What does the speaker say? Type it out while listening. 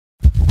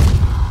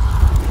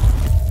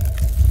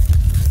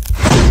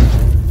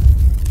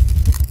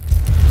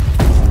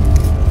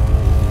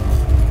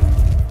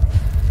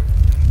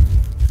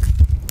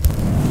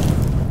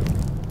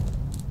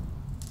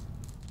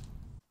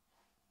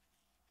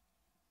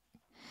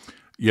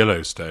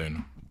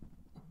Yellowstone.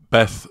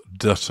 Beth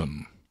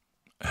Dutton.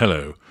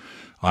 Hello,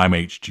 I'm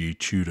H.G.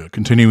 Tudor,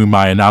 continuing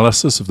my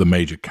analysis of the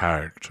major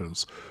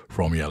characters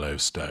from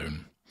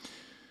Yellowstone.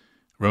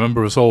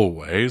 Remember, as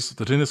always,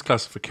 that in this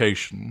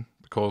classification,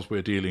 because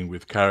we're dealing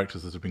with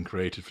characters that have been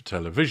created for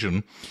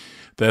television,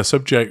 they're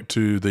subject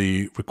to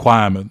the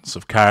requirements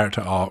of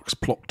character arcs,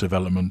 plot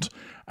development,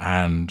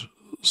 and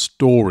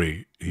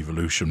story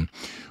evolution,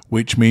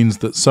 which means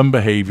that some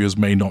behaviours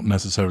may not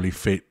necessarily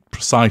fit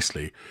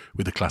precisely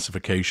with the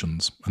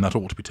classifications, and that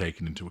ought to be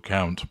taken into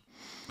account.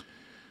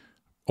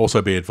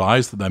 Also be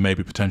advised that there may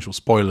be potential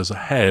spoilers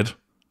ahead,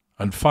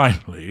 and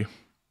finally,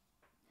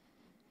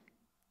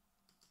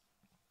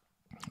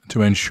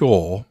 to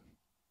ensure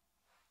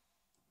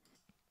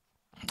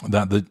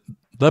that the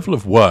level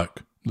of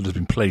work that has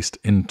been placed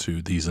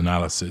into these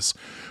analyses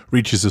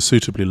reaches a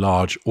suitably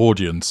large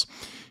audience,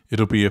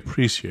 it'll be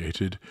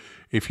appreciated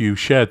if you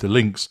shared the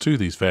links to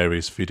these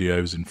various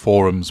videos in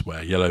forums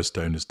where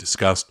Yellowstone is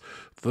discussed,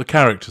 that the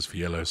characters for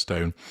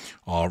Yellowstone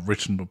are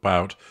written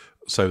about,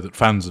 so that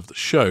fans of the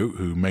show,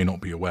 who may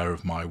not be aware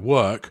of my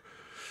work,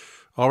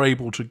 are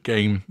able to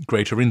gain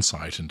greater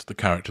insight into the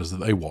characters that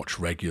they watch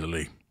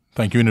regularly.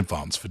 Thank you in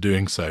advance for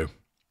doing so.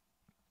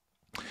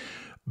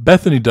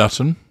 Bethany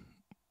Dutton,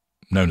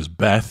 known as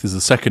Beth, is the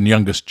second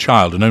youngest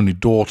child and only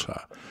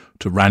daughter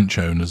to ranch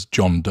owners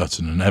John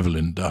Dutton and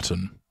Evelyn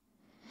Dutton.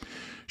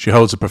 She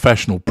holds a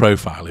professional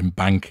profile in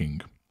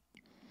banking.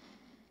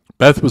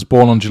 Beth was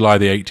born on July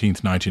the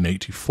 18th,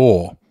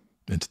 1984,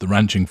 into the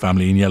ranching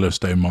family in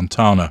Yellowstone,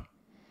 Montana.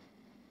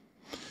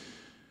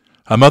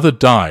 Her mother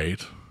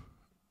died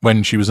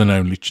when she was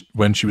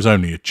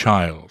only a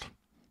child.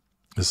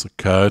 This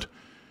occurred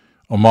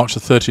on March the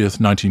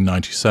 30th,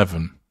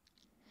 1997.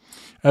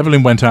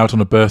 Evelyn went out on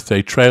a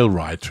birthday trail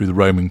ride through the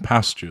roaming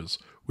pastures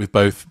with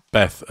both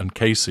Beth and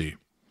Casey.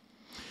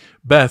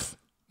 Beth,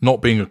 not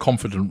being a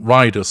confident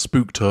rider,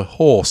 spooked her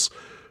horse.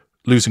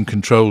 Losing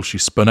control, she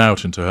spun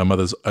out into her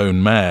mother's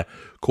own mare,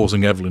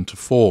 causing Evelyn to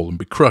fall and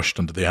be crushed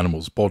under the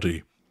animal's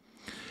body.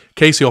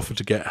 Casey offered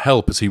to get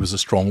help as he was a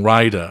strong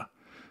rider,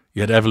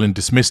 yet Evelyn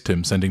dismissed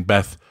him, sending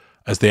Beth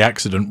as the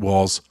accident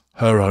was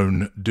her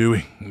own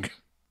doing.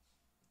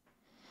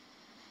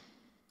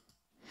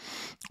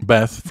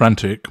 Beth,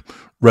 frantic,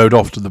 rode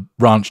off to the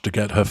ranch to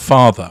get her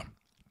father.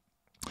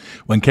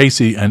 When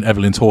Casey and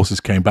Evelyn's horses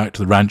came back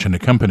to the ranch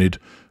unaccompanied,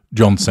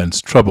 John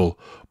sensed trouble,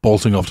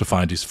 bolting off to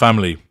find his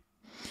family.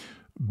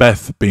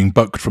 Beth, being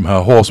bucked from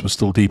her horse, was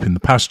still deep in the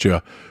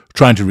pasture,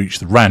 trying to reach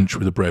the ranch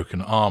with a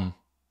broken arm.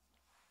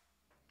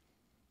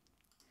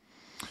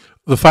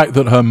 The fact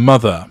that her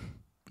mother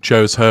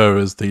chose her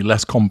as the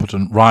less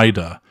competent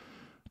rider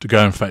to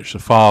go and fetch the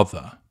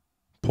father,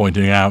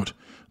 pointing out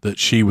that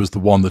she was the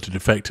one that had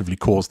effectively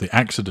caused the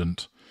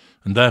accident,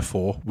 and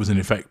therefore was in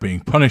effect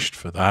being punished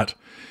for that,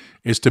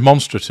 is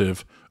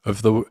demonstrative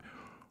of the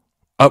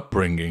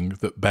upbringing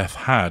that Beth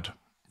had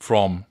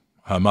from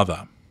her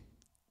mother.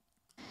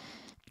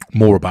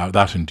 More about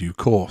that in due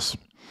course.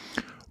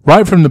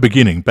 Right from the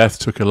beginning, Beth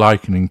took a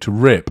liking to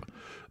Rip,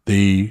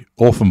 the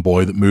orphan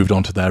boy that moved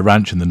onto their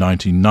ranch in the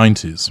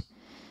 1990s.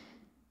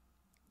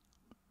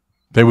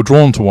 They were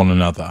drawn to one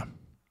another.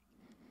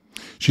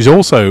 She's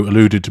also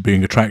alluded to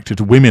being attracted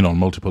to women on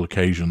multiple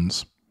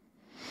occasions.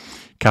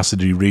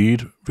 Cassidy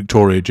Reed,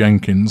 Victoria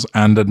Jenkins,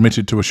 and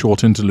admitted to a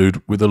short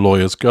interlude with a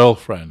lawyer's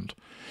girlfriend.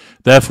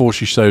 Therefore,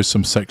 she shows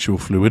some sexual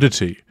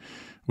fluidity,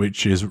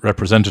 which is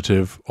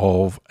representative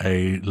of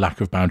a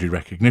lack of boundary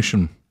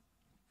recognition.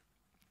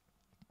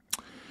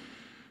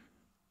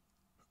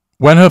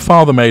 When her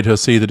father made her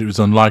see that it was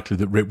unlikely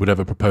that Rip would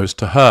ever propose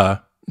to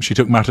her, she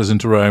took matters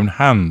into her own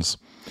hands.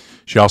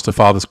 She asked her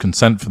father's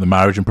consent for the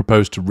marriage and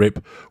proposed to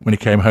Rip when he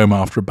came home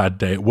after a bad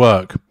day at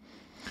work.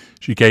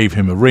 She gave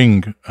him a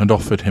ring and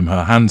offered him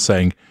her hand,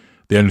 saying,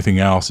 "The only thing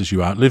else is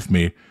you outlive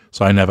me,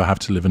 so I never have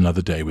to live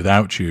another day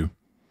without you."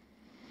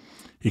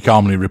 He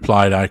calmly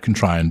replied, "I can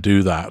try and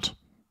do that."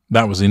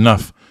 That was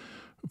enough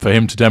for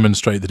him to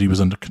demonstrate that he was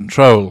under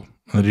control,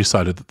 and they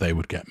decided that they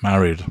would get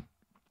married.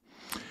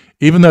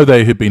 Even though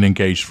they had been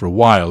engaged for a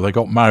while, they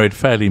got married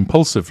fairly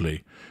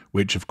impulsively,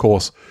 which, of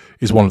course,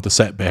 is one of the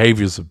set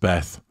behaviours of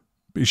Beth.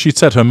 She'd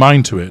set her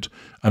mind to it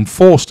and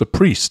forced a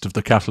priest of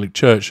the Catholic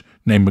Church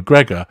named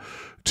McGregor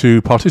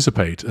to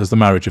participate as the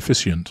marriage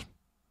officiant.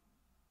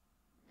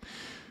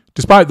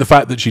 Despite the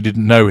fact that she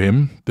didn't know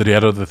him, that he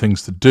had other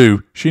things to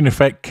do, she in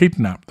effect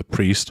kidnapped the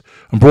priest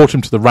and brought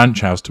him to the ranch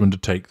house to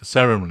undertake the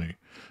ceremony,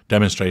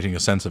 demonstrating a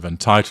sense of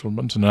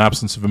entitlement and an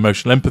absence of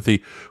emotional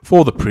empathy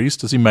for the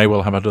priest, as he may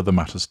well have had other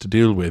matters to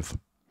deal with.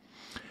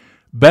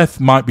 Beth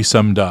might be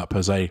summed up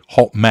as a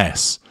hot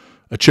mess,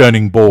 a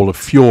churning ball of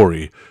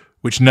fury,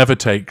 which never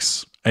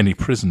takes any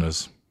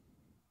prisoners.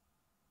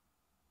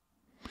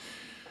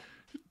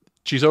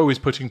 She's always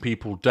putting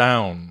people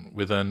down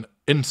with an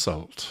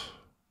insult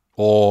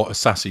or a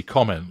sassy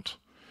comment.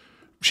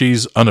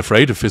 She's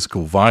unafraid of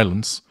physical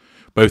violence,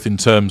 both in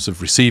terms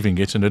of receiving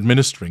it and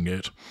administering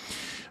it.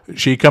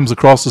 She comes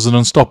across as an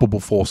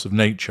unstoppable force of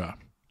nature.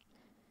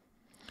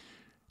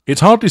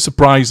 It's hardly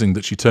surprising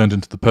that she turned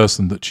into the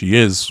person that she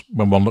is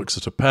when one looks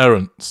at her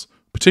parents,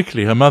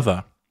 particularly her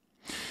mother.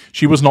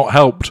 She was not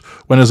helped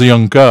when, as a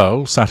young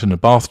girl, sat in a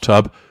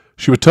bathtub,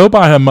 she was told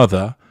by her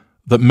mother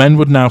that men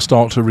would now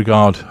start to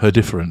regard her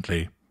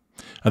differently,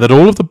 and that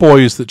all of the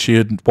boys that she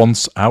had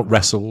once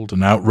out-wrestled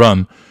and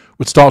outrun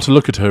would start to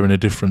look at her in a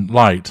different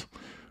light,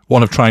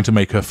 one of trying to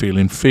make her feel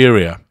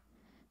inferior.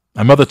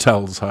 Her mother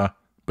tells her,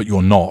 "But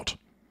you're not."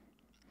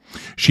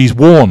 She's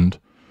warned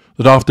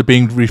that after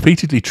being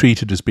repeatedly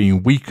treated as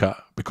being weaker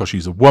because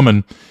she's a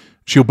woman,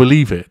 she'll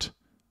believe it,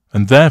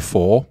 and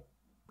therefore,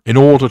 in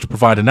order to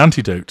provide an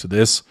antidote to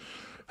this,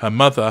 her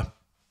mother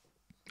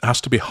has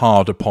to be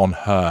hard upon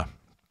her.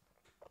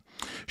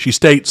 She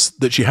states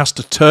that she has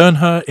to turn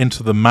her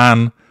into the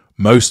man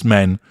most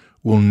men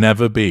will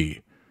never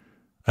be,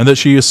 and that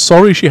she is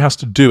sorry she has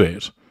to do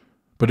it,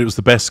 but it was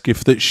the best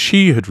gift that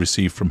she had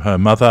received from her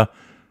mother,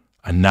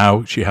 and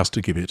now she has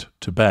to give it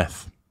to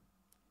Beth.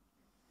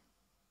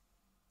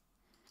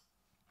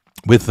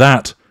 With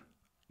that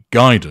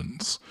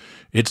guidance,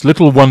 it's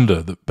little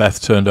wonder that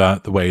Beth turned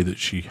out the way that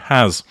she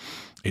has.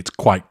 It's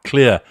quite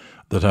clear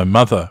that her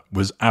mother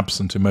was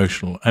absent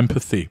emotional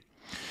empathy,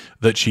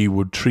 that she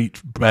would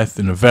treat Beth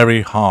in a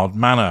very hard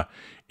manner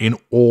in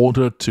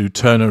order to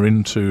turn her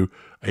into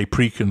a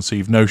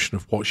preconceived notion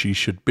of what she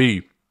should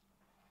be.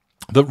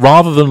 That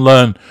rather than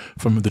learn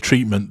from the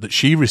treatment that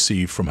she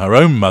received from her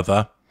own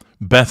mother,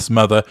 Beth's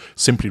mother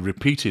simply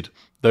repeated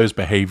those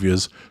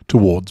behaviours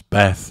towards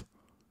Beth.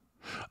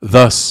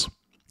 Thus,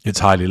 it's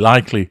highly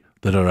likely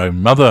that her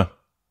own mother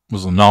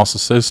was a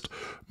narcissist,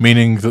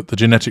 meaning that the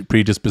genetic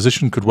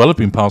predisposition could well have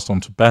been passed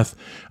on to Beth,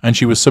 and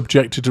she was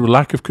subjected to a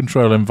lack of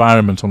control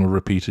environment on a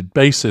repeated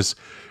basis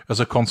as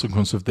a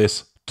consequence of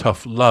this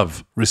tough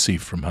love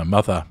received from her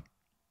mother.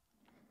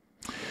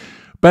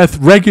 Beth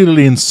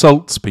regularly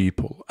insults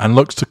people and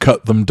looks to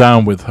cut them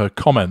down with her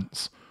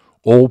comments,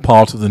 all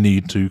part of the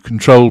need to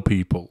control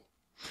people.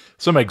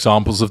 Some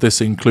examples of this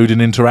include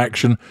an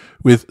interaction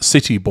with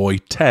city boy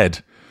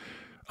Ted.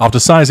 After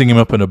sizing him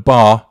up in a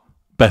bar,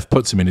 Beth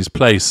puts him in his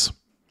place.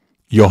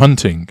 "You're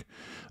hunting.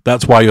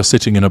 That's why you're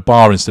sitting in a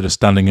bar instead of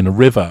standing in a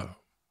river,"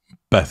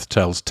 Beth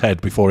tells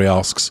Ted before he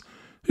asks,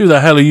 "Who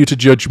the hell are you to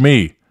judge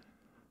me?"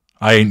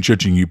 "I ain't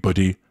judging you,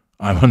 buddy.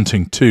 I'm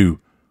hunting too.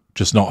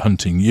 Just not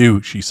hunting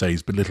you," she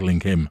says, belittling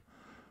him.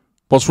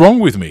 "What's wrong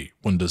with me?"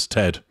 wonders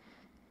Ted.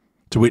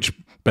 To which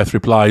Beth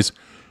replies,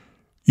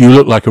 "You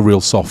look like a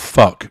real soft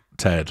fuck,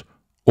 Ted.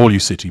 All you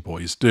city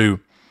boys do."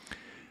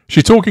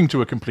 She's talking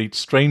to a complete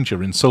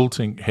stranger,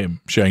 insulting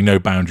him, showing no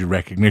boundary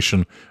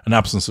recognition, an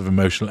absence of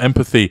emotional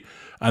empathy,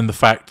 and the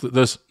fact that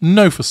there's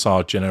no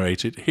facade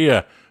generated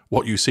here.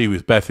 What you see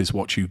with Beth is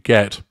what you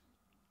get.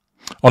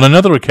 On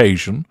another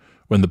occasion,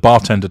 when the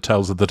bartender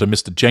tells her that a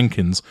Mr.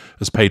 Jenkins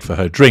has paid for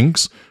her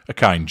drinks, a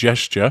kind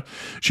gesture,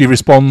 she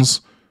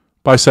responds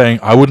by saying,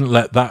 "I wouldn't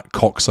let that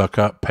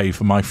cocksucker pay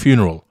for my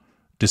funeral."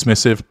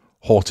 Dismissive,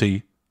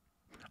 haughty,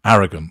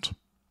 arrogant.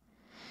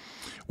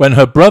 When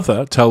her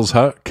brother tells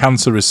her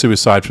cancer is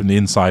suicide from the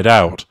inside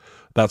out,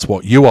 "That's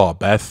what you are,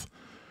 Beth,"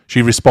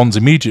 she responds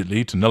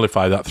immediately to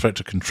nullify that threat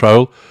to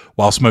control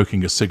while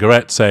smoking a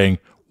cigarette, saying,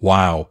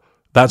 "Wow,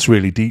 that's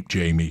really deep,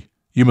 Jamie.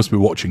 You must be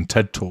watching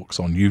TED Talks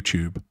on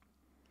YouTube."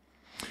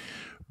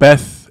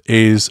 Beth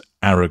is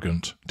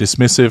arrogant,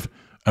 dismissive,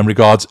 and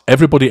regards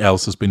everybody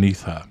else as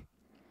beneath her.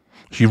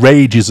 She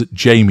rages at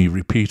Jamie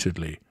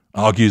repeatedly,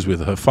 argues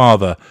with her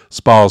father,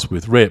 spars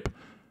with Rip.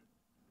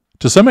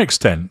 To some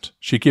extent,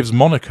 she gives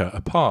Monica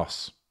a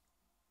pass.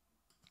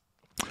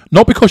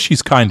 Not because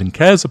she's kind and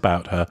cares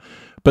about her,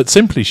 but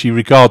simply she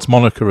regards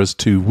Monica as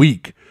too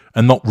weak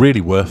and not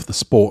really worth the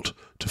sport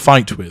to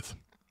fight with.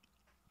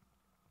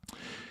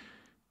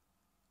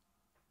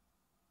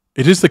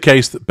 It is the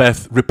case that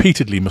Beth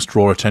repeatedly must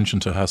draw attention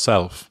to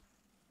herself.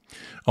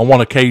 On one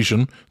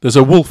occasion, there's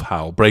a wolf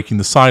howl breaking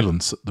the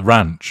silence at the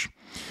ranch.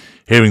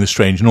 Hearing the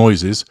strange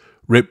noises,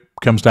 Rip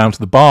comes down to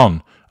the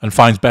barn and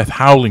finds Beth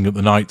howling at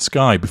the night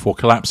sky before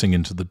collapsing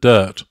into the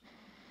dirt.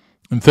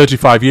 "In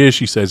 35 years,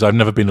 she says, I've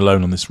never been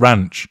alone on this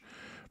ranch."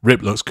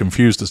 Rip looks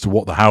confused as to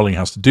what the howling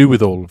has to do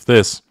with all of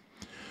this.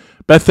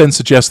 Beth then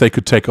suggests they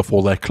could take off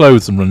all their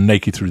clothes and run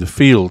naked through the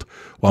field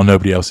while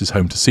nobody else is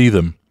home to see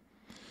them.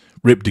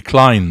 Rip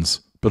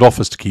declines, but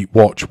offers to keep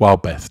watch while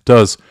Beth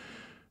does,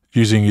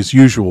 using his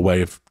usual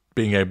way of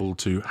being able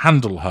to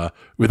handle her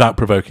without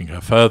provoking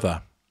her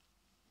further.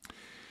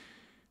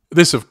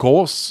 This, of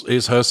course,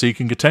 is her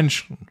seeking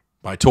attention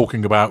by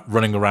talking about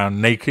running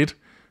around naked,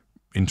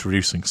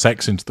 introducing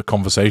sex into the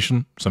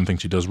conversation, something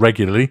she does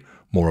regularly,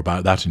 more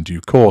about that in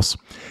due course,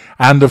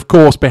 and, of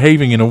course,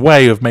 behaving in a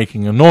way of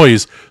making a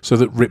noise so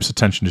that Rip's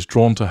attention is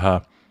drawn to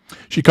her.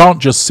 She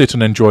can't just sit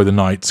and enjoy the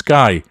night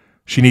sky.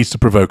 She needs to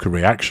provoke a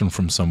reaction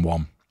from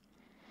someone.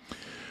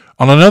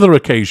 On another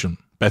occasion,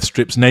 Beth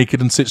strips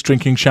naked and sits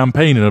drinking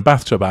champagne in a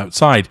bathtub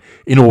outside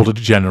in order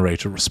to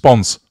generate a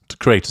response, to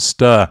create a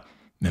stir.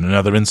 In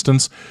another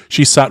instance,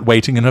 she sat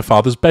waiting in her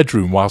father's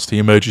bedroom whilst he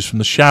emerges from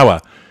the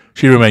shower.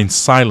 She remains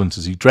silent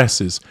as he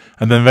dresses,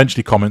 and then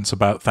eventually comments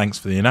about "Thanks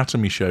for the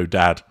anatomy show,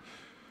 Dad."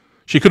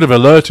 She could have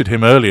alerted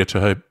him earlier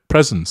to her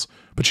presence,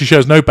 but she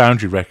shows no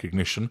boundary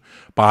recognition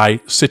by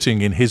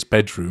sitting in his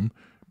bedroom,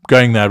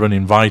 going there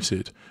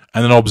uninvited,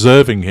 and then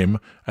observing him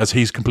as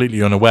he's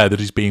completely unaware that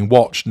he's being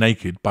watched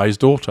naked by his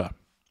daughter.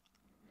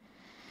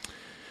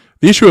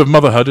 The issue of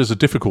motherhood is a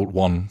difficult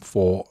one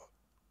for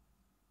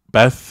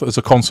Beth as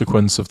a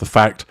consequence of the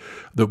fact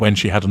that when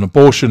she had an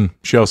abortion,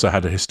 she also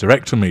had a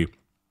hysterectomy,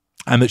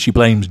 and that she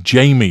blames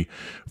Jamie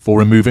for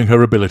removing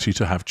her ability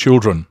to have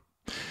children.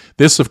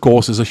 This, of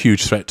course, is a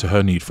huge threat to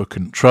her need for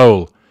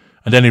control,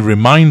 and any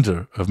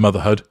reminder of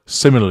motherhood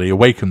similarly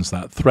awakens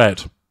that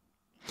threat.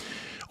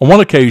 On one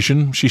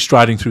occasion, she's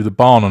striding through the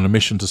barn on a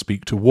mission to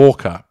speak to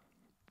Walker.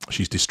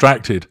 She's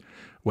distracted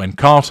when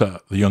Carter,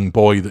 the young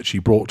boy that she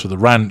brought to the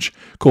ranch,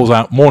 calls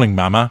out, "Morning,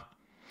 Mama."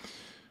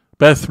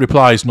 Beth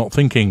replies, not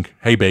thinking,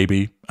 "Hey,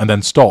 baby," and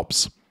then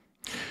stops.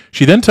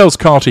 She then tells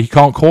Carter he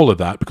can't call her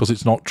that because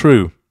it's not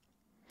true.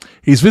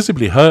 He's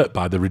visibly hurt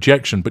by the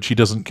rejection, but she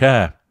doesn't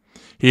care.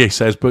 He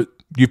says, "But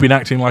you've been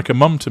acting like a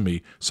mum to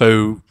me,"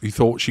 so he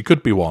thought she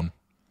could be one.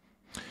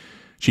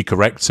 She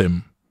corrects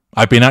him.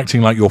 "I've been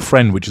acting like your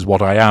friend, which is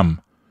what I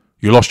am.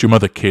 You lost your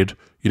mother, kid.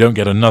 You don't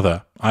get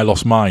another. I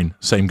lost mine.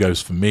 Same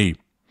goes for me."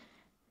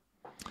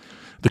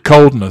 The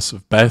coldness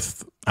of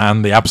Beth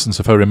and the absence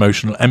of her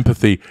emotional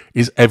empathy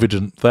is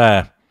evident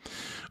there.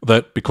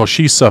 That because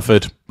she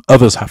suffered,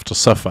 others have to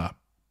suffer.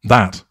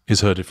 That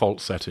is her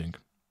default setting.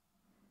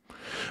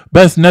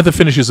 Beth never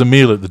finishes a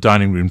meal at the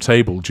dining room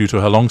table due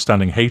to her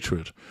long-standing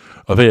hatred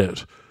of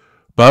it.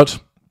 But,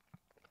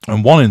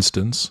 in one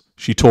instance,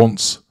 she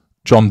taunts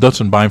John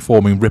Dutton by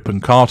informing Rip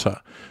and Carter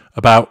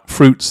about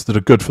fruits that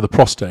are good for the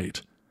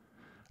prostate,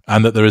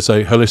 and that there is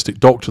a holistic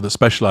doctor that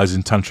specialises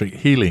in tantric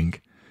healing,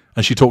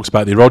 and she talks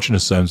about the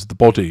erogenous zones of the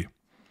body.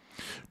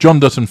 John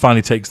Dutton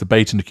finally takes the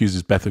bait and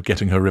accuses Beth of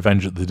getting her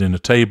revenge at the dinner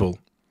table.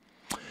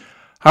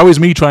 "How is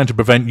me trying to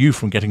prevent you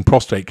from getting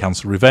prostate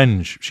cancer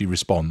revenge?" she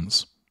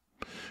responds.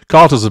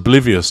 Carter's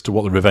oblivious to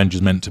what the revenge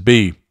is meant to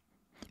be.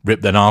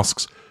 Rip then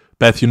asks,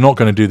 "Beth, you're not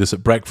going to do this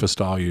at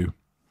breakfast, are you?"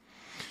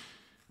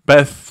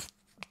 Beth,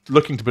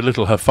 looking to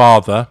belittle her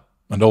father,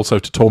 and also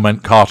to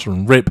torment Carter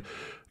and Rip,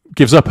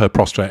 gives up her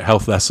prostate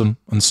health lesson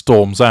and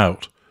storms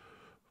out.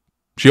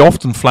 She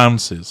often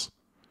flounces,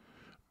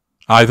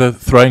 either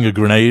throwing a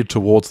grenade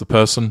towards the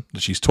person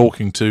that she's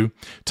talking to,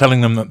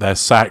 telling them that they're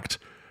sacked,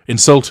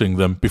 insulting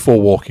them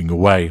before walking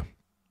away.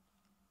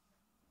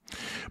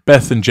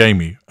 Beth and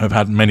Jamie have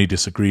had many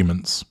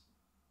disagreements.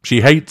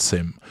 She hates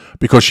him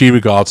because she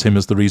regards him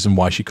as the reason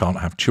why she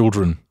can't have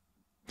children.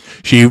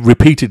 She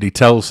repeatedly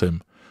tells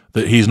him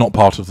that he's not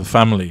part of the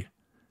family.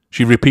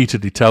 She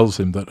repeatedly tells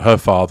him that her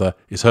father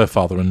is her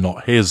father and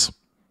not his.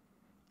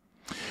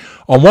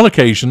 On one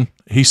occasion,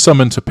 he's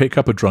summoned to pick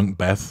up a drunk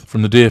Beth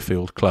from the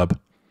Deerfield Club.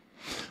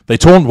 They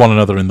taunt one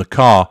another in the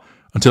car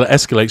until it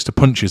escalates to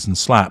punches and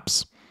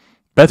slaps.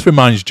 Beth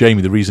reminds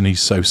Jamie the reason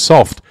he's so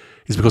soft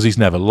is because he's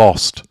never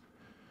lost.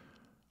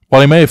 While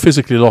he may have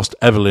physically lost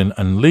Evelyn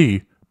and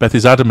Lee, Beth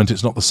is adamant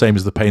it's not the same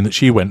as the pain that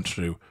she went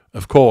through.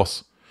 Of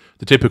course,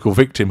 the typical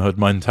victimhood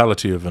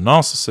mentality of a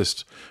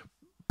narcissist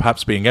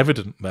perhaps being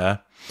evident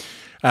there,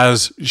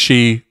 as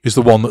she is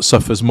the one that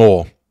suffers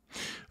more.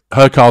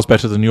 Her car's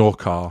better than your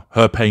car.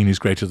 Her pain is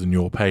greater than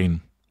your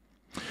pain.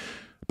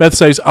 Beth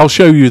says, "I'll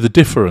show you the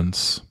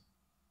difference,"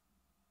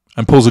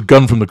 and pulls a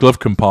gun from the glove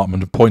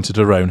compartment and points at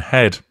her own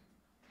head.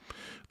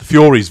 The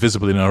fury is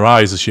visible in her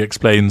eyes as she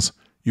explains,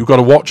 "You've got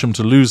to watch 'em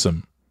to lose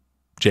 'em."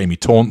 Jamie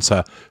taunts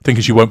her,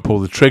 thinking she won't pull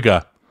the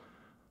trigger,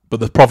 but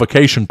the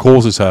provocation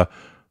causes her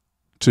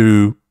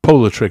to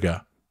pull the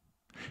trigger.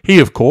 He,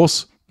 of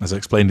course, as I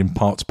explained in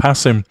parts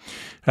passing,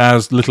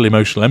 has little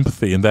emotional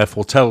empathy and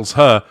therefore tells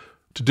her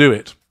to do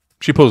it.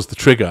 She pulls the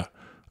trigger.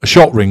 A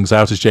shot rings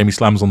out as Jamie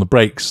slams on the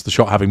brakes, the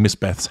shot having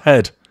missed Beth's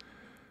head.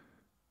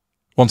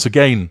 Once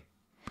again,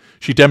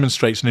 she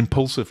demonstrates an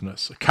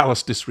impulsiveness, a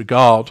callous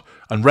disregard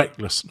and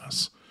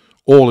recklessness,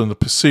 all in the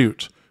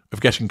pursuit of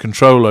getting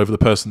control over the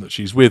person that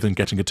she's with and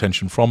getting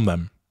attention from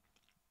them.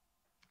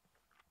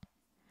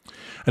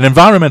 An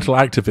environmental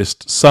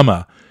activist,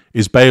 Summer,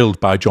 is bailed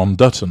by John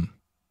Dutton.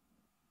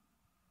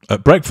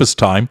 At breakfast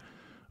time,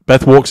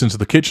 Beth walks into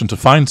the kitchen to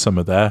find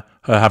Summer there,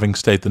 her having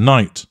stayed the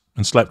night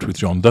and slept with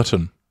John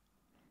Dutton.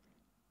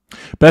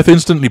 Beth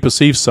instantly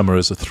perceives Summer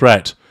as a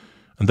threat,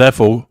 and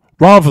therefore,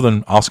 rather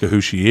than ask her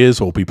who she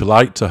is or be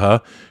polite to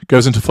her,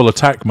 goes into full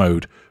attack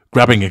mode,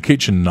 grabbing a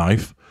kitchen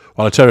knife,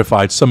 while a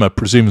terrified Summer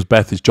presumes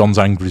Beth is John's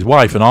angry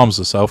wife and arms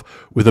herself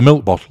with a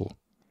milk bottle.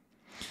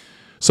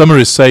 Summer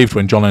is saved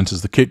when John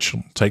enters the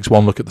kitchen, takes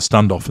one look at the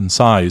standoff and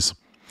sighs.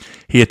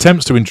 He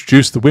attempts to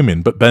introduce the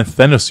women, but Beth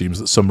then assumes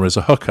that Summer is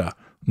a hooker,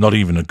 not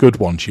even a good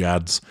one, she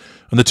adds,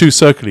 and the two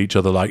circle each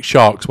other like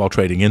sharks while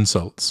trading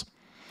insults.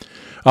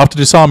 After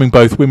disarming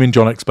both women,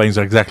 John explains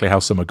exactly how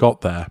Summer got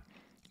there.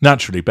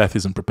 Naturally, Beth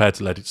isn't prepared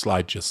to let it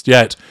slide just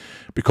yet,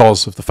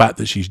 because of the fact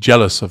that she's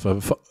jealous of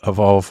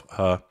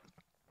her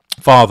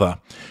father.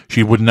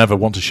 She would never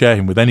want to share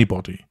him with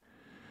anybody.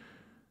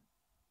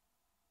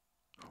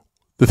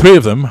 The three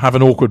of them have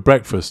an awkward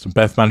breakfast, and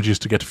Beth manages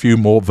to get a few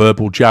more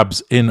verbal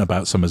jabs in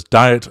about Summer's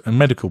diet and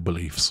medical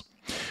beliefs,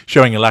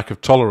 showing a lack of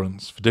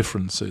tolerance for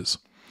differences.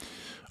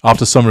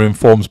 After Summer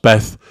informs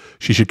Beth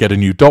she should get a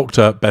new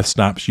doctor, Beth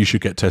snaps, "You should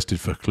get tested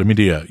for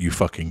chlamydia, you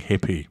fucking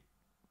hippie."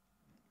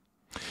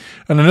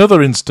 In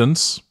another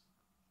instance,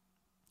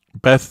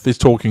 Beth is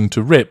talking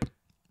to Rip,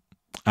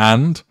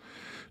 and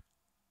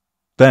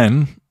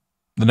then,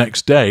 the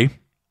next day,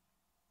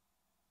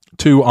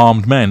 two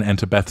armed men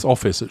enter Beth's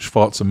office at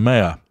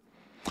Schwarzenmeyer.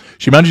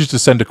 She manages to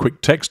send a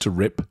quick text to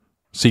Rip,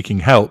 seeking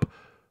help,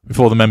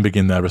 before the men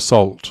begin their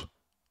assault.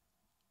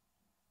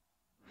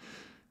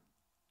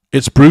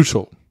 It's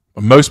brutal,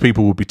 and most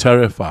people would be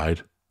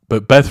terrified,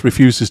 but Beth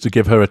refuses to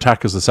give her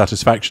attackers the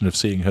satisfaction of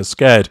seeing her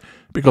scared,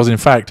 because in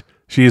fact,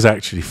 she is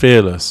actually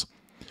fearless.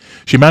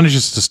 She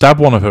manages to stab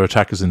one of her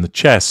attackers in the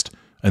chest,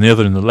 and the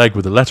other in the leg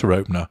with a letter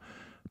opener,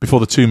 before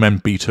the two men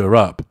beat her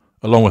up,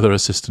 along with her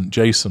assistant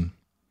Jason.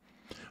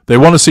 "They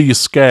want to see you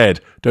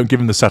scared. Don't give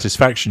them the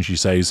satisfaction," she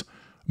says,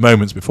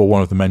 moments before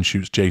one of the men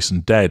shoots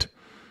Jason dead.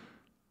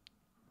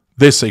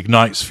 This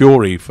ignites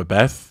fury for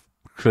Beth,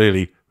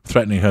 clearly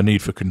threatening her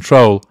need for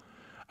control,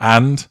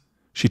 and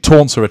she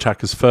taunts her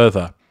attackers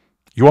further.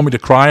 "You want me to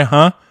cry,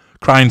 huh?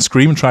 Cry and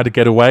scream and try to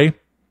get away?"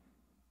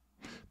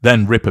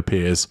 Then Rip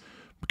appears,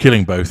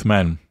 killing both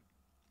men.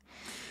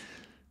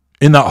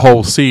 In that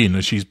whole scene,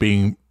 as she's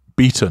being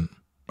beaten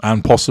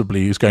and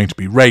possibly is going to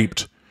be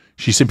raped,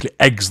 she simply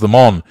eggs them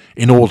on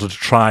in order to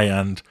try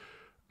and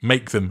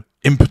make them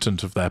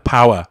impotent of their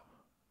power,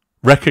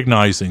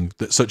 recognizing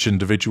that such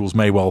individuals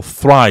may well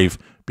thrive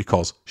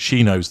because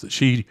she knows that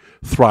she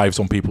thrives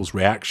on people's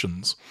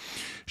reactions.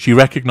 She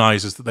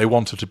recognizes that they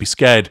want her to be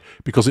scared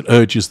because it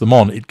urges them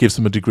on, it gives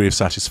them a degree of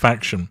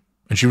satisfaction,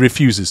 and she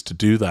refuses to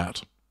do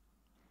that.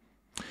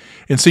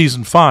 In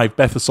Season 5,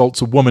 Beth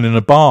assaults a woman in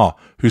a bar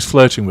who's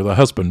flirting with her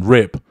husband,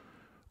 Rip.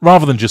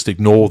 Rather than just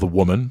ignore the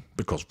woman,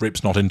 because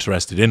Rip's not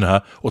interested in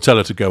her, or tell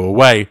her to go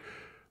away,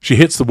 she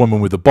hits the woman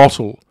with a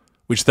bottle,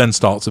 which then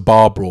starts a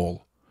bar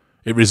brawl.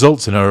 It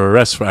results in her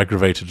arrest for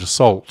aggravated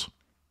assault.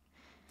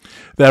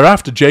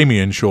 Thereafter, Jamie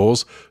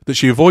ensures that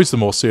she avoids the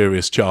more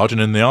serious charge, and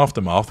in the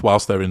aftermath,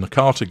 whilst they're in the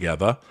car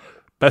together,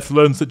 Beth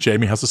learns that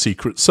Jamie has a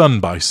secret son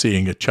by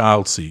seeing a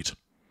child seat.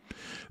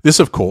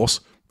 This, of course,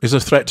 is a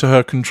threat to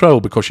her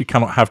control because she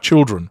cannot have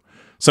children,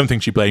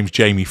 something she blames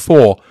Jamie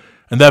for,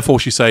 and therefore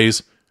she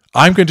says,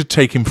 "I'm going to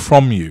take him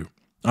from you.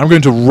 I'm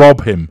going to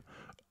rob him.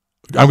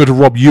 I'm going to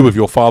rob you of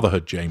your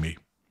fatherhood, Jamie."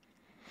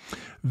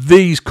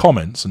 These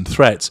comments and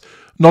threats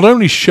not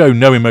only show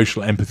no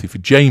emotional empathy for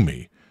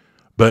Jamie,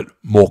 but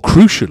more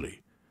crucially,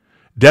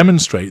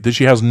 demonstrate that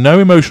she has no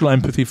emotional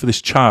empathy for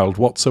this child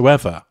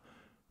whatsoever.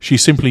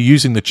 She's simply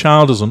using the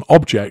child as an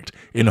object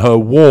in her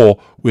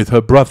war with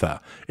her brother,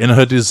 in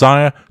her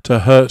desire to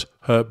hurt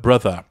her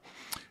brother.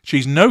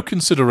 She's no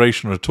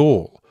consideration at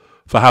all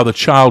for how the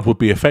child would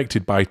be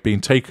affected by being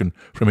taken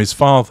from his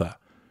father,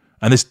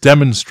 and this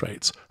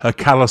demonstrates her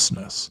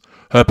callousness,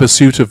 her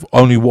pursuit of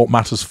only what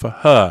matters for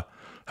her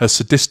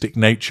sadistic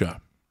nature.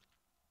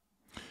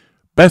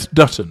 Beth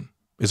Dutton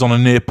is on a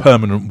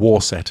near-permanent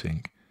war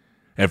setting.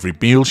 Every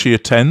meal she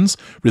attends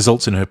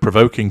results in her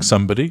provoking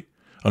somebody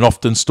and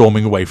often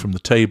storming away from the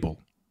table.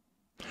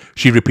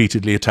 She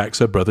repeatedly attacks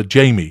her brother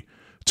Jamie,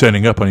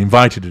 turning up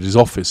uninvited at his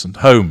office and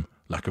home,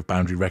 lack of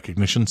boundary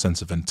recognition,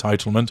 sense of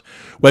entitlement,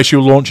 where she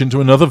will launch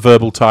into another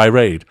verbal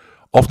tirade,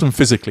 often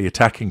physically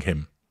attacking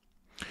him.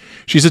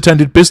 She's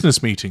attended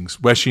business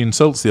meetings where she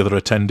insults the other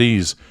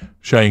attendees,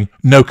 showing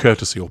no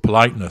courtesy or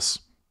politeness.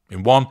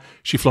 In one,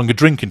 she flung a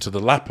drink into the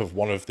lap of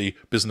one of the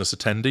business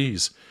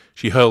attendees.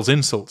 She hurls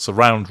insults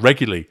around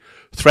regularly,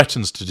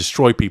 threatens to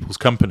destroy people's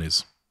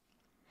companies.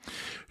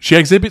 She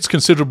exhibits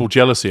considerable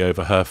jealousy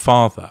over her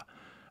father,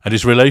 and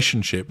his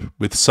relationship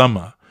with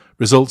Summer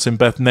results in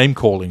Beth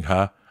name-calling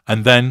her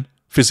and then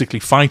physically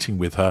fighting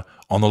with her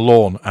on the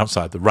lawn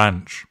outside the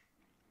ranch.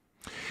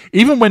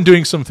 Even when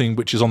doing something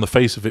which is on the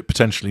face of it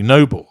potentially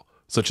noble,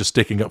 such as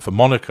sticking up for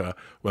Monica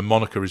when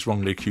Monica is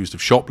wrongly accused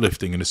of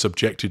shoplifting and is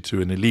subjected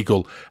to an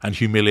illegal and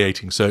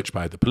humiliating search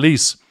by the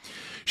police,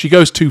 she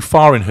goes too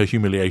far in her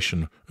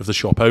humiliation of the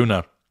shop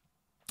owner.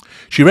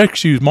 She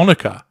rescues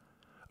Monica,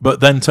 but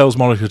then tells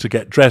Monica to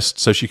get dressed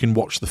so she can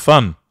watch the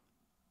fun.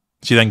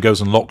 She then goes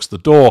and locks the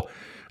door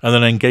and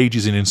then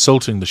engages in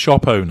insulting the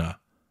shop owner,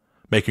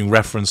 making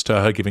reference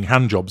to her giving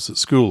handjobs at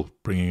school,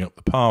 bringing up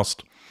the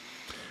past,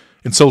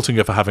 insulting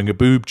her for having a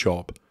boob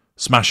job,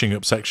 smashing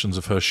up sections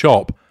of her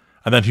shop,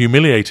 and then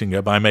humiliating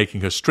her by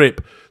making her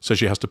strip so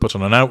she has to put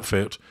on an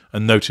outfit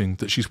and noting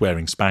that she's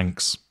wearing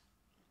Spanx.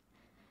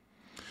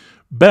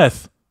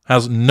 Beth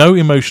has no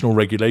emotional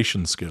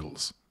regulation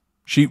skills.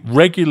 She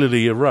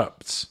regularly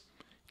erupts.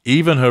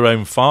 Even her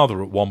own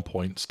father at one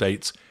point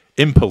states,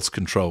 "Impulse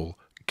control,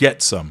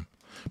 get some,"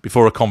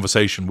 before a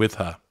conversation with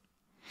her.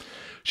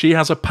 She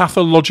has a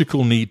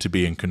pathological need to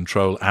be in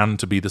control and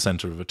to be the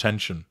centre of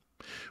attention.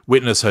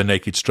 Witness her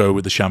naked stroll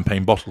with the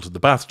champagne bottle to the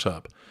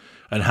bathtub,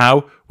 and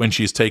how, when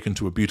she is taken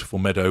to a beautiful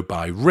meadow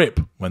by Rip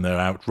when they're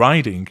out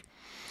riding,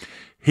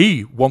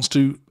 he wants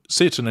to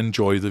sit and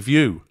enjoy the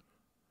view.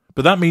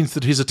 but that means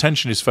that his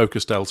attention is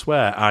focused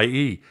elsewhere,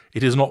 i.e.,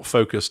 it is not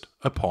focused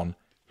upon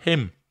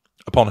him,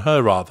 upon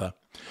her rather.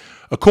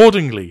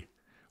 Accordingly,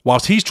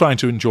 whilst he's trying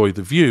to enjoy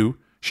the view,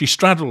 she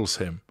straddles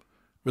him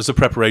as a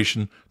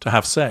preparation to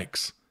have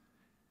sex.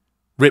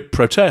 Rip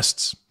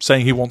protests,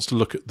 saying he wants to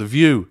look at the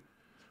view,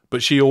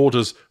 but she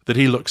orders that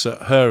he looks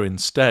at her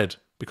instead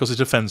because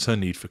it offends her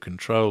need for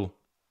control.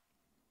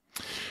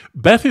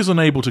 Beth is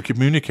unable to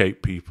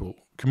communicate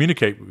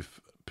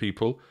with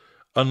people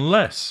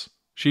unless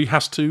she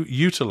has to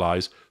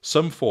utilise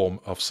some form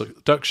of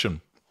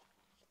seduction.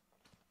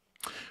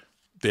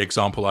 The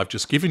example I've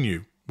just given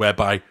you,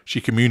 whereby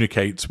she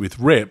communicates with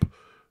Rip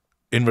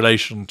in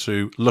relation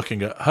to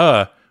looking at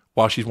her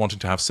while she's wanting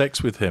to have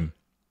sex with him.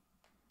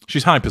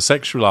 She's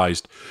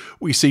hypersexualized.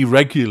 We see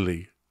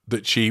regularly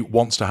that she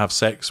wants to have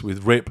sex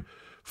with Rip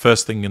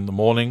first thing in the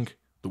morning,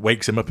 that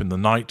wakes him up in the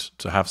night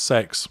to have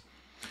sex.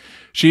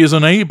 She is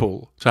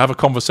unable to have a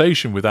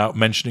conversation without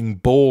mentioning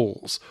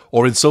balls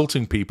or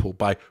insulting people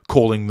by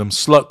calling them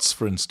sluts,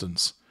 for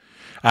instance.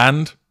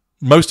 And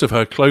most of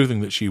her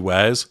clothing that she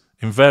wears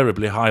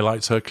invariably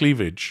highlights her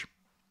cleavage.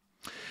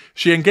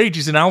 She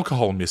engages in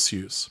alcohol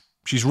misuse.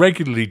 She's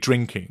regularly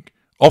drinking,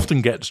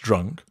 often gets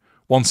drunk.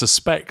 One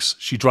suspects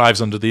she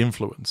drives under the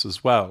influence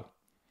as well.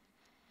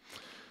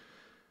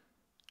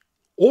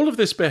 All of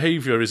this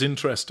behaviour is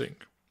interesting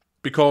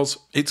because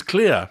it's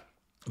clear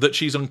that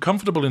she's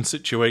uncomfortable in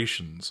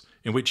situations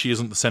in which she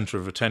isn't the centre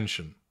of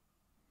attention.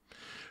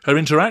 Her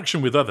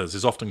interaction with others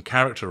is often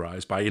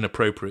characterised by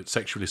inappropriate,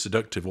 sexually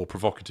seductive or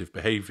provocative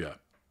behaviour.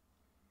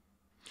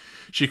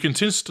 She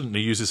consistently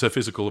uses her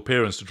physical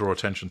appearance to draw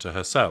attention to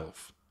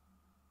herself.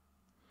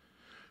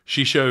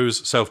 She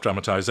shows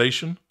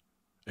self-dramatisation,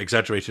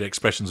 exaggerated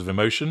expressions of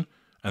emotion,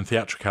 and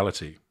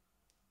theatricality.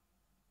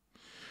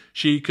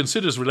 She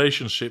considers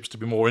relationships to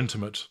be more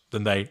intimate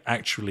than they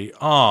actually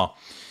are.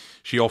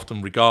 She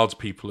often regards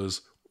people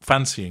as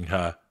fancying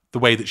her, the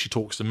way that she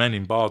talks to men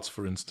in bars,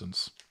 for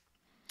instance.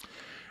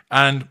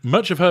 And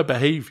much of her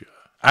behaviour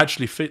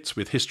actually fits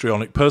with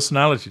histrionic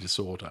personality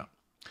disorder.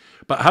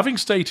 But having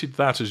stated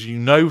that, as you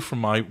know from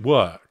my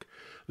work,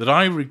 that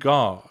I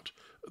regard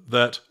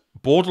that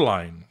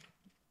borderline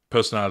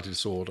personality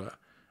disorder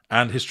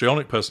and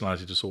histrionic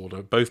personality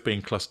disorder, both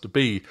being cluster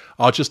B,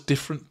 are just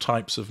different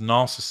types of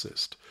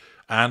narcissist.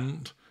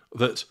 And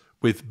that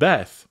with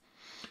Beth,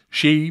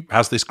 she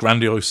has this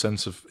grandiose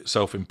sense of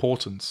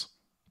self-importance,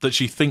 that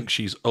she thinks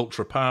she's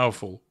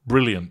ultra-powerful,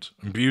 brilliant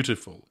and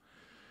beautiful.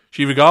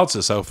 She regards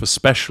herself as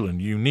special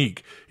and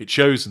unique. It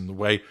shows in the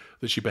way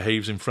that she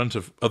behaves in front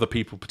of other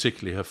people,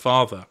 particularly her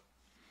father.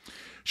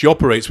 She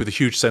operates with a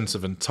huge sense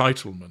of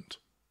entitlement.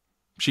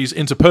 She's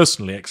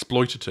interpersonally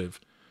exploitative.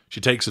 She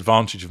takes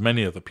advantage of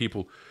many other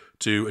people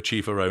to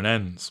achieve her own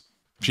ends.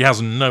 She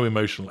has no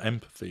emotional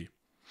empathy.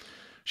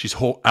 She's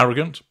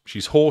arrogant.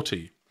 She's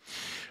haughty.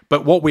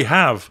 But what we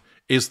have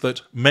is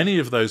that many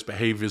of those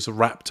behaviours are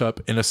wrapped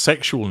up in a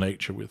sexual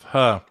nature with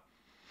her.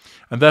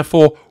 And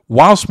therefore,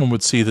 whilst one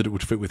would see that it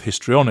would fit with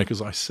histrionic,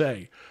 as I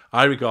say,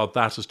 I regard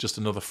that as just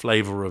another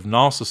flavour of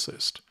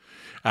narcissist.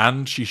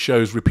 And she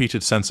shows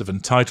repeated sense of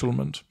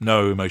entitlement,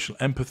 no emotional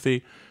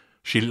empathy.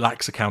 She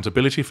lacks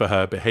accountability for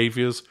her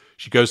behaviours.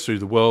 She goes through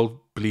the world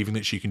believing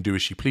that she can do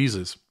as she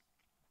pleases.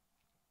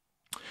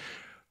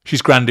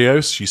 She's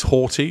grandiose, she's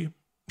haughty,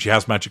 she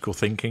has magical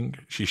thinking,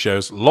 she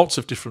shows lots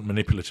of different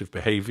manipulative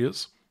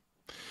behaviours.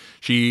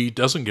 She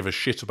doesn't give a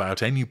shit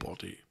about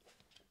anybody.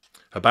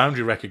 Her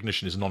boundary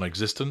recognition is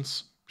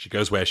non-existent. She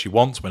goes where she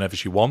wants, whenever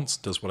she wants,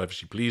 does whatever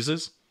she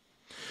pleases.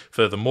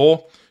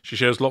 Furthermore, she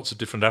shows lots of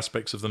different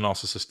aspects of the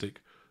narcissistic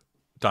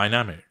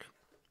dynamic.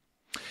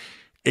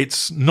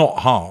 It's not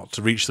hard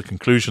to reach the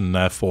conclusion,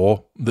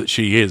 therefore, that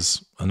she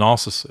is a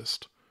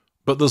narcissist.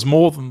 But there's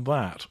more than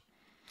that.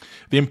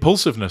 The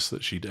impulsiveness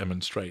that she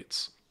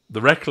demonstrates,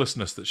 the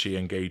recklessness that she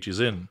engages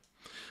in,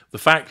 the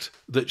fact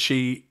that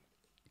she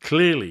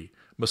clearly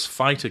must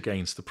fight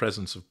against the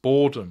presence of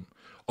boredom,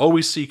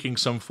 always seeking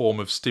some form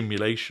of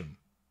stimulation.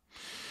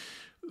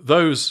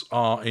 Those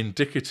are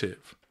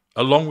indicative,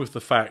 along with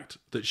the fact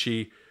that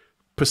she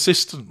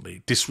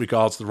persistently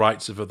disregards the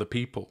rights of other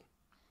people.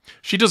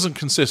 She doesn't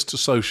consist to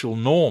social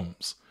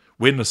norms.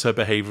 Witness her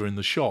behaviour in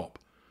the shop.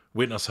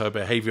 Witness her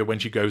behaviour when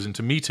she goes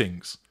into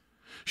meetings.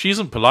 She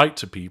isn't polite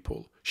to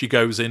people. She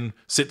goes in,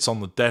 sits on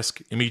the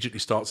desk, immediately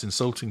starts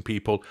insulting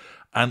people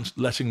and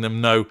letting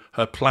them know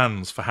her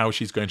plans for how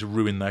she's going to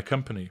ruin their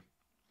company.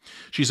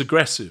 She's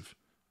aggressive.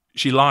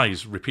 She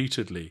lies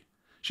repeatedly.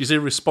 She's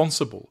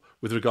irresponsible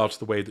with regard to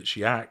the way that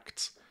she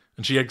acts,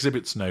 and she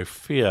exhibits no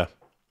fear.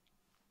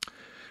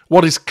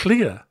 What is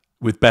clear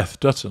with Beth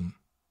Dutton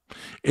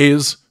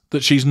is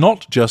that she's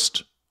not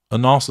just a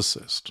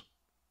narcissist.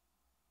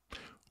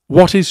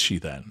 What is she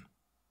then?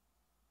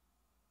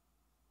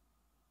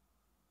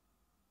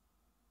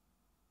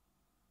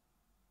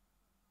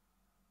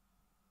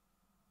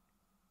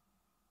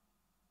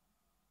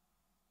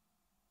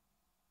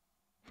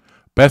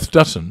 Beth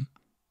Dutton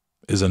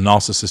is a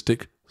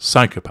narcissistic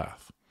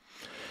psychopath.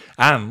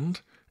 And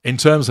in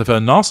terms of her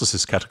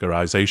narcissist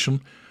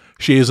categorization,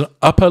 She is an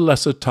upper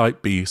lesser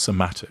type B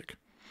somatic.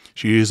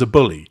 She is a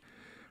bully.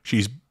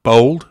 She's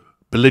bold,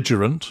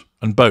 belligerent,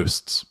 and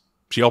boasts.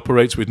 She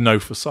operates with no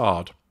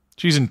facade.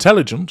 She's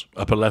intelligent.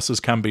 Upper lessers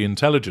can be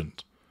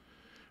intelligent.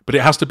 But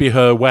it has to be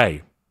her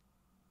way.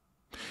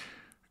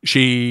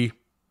 She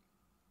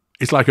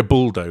is like a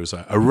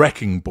bulldozer, a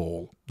wrecking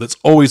ball that's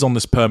always on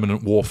this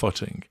permanent war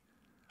footing.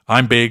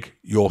 I'm big,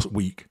 you're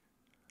weak.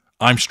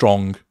 I'm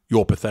strong,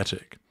 you're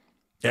pathetic.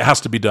 It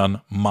has to be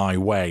done my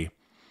way.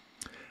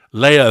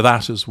 Layer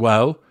that as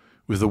well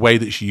with the way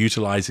that she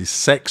utilizes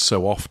sex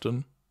so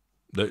often,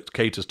 that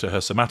caters to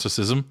her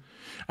somaticism,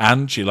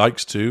 and she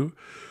likes to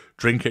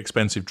drink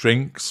expensive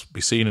drinks,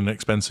 be seen in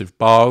expensive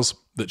bars,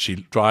 that she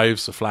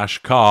drives a flash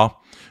car,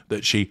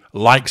 that she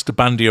likes to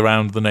bandy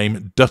around the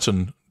name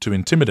Dutton to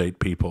intimidate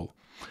people.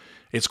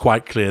 It's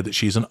quite clear that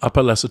she's an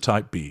upper lesser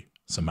type B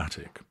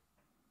somatic.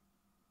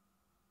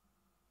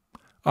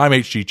 I'm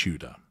H.G.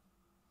 Tudor.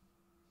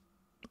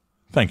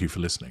 Thank you for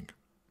listening.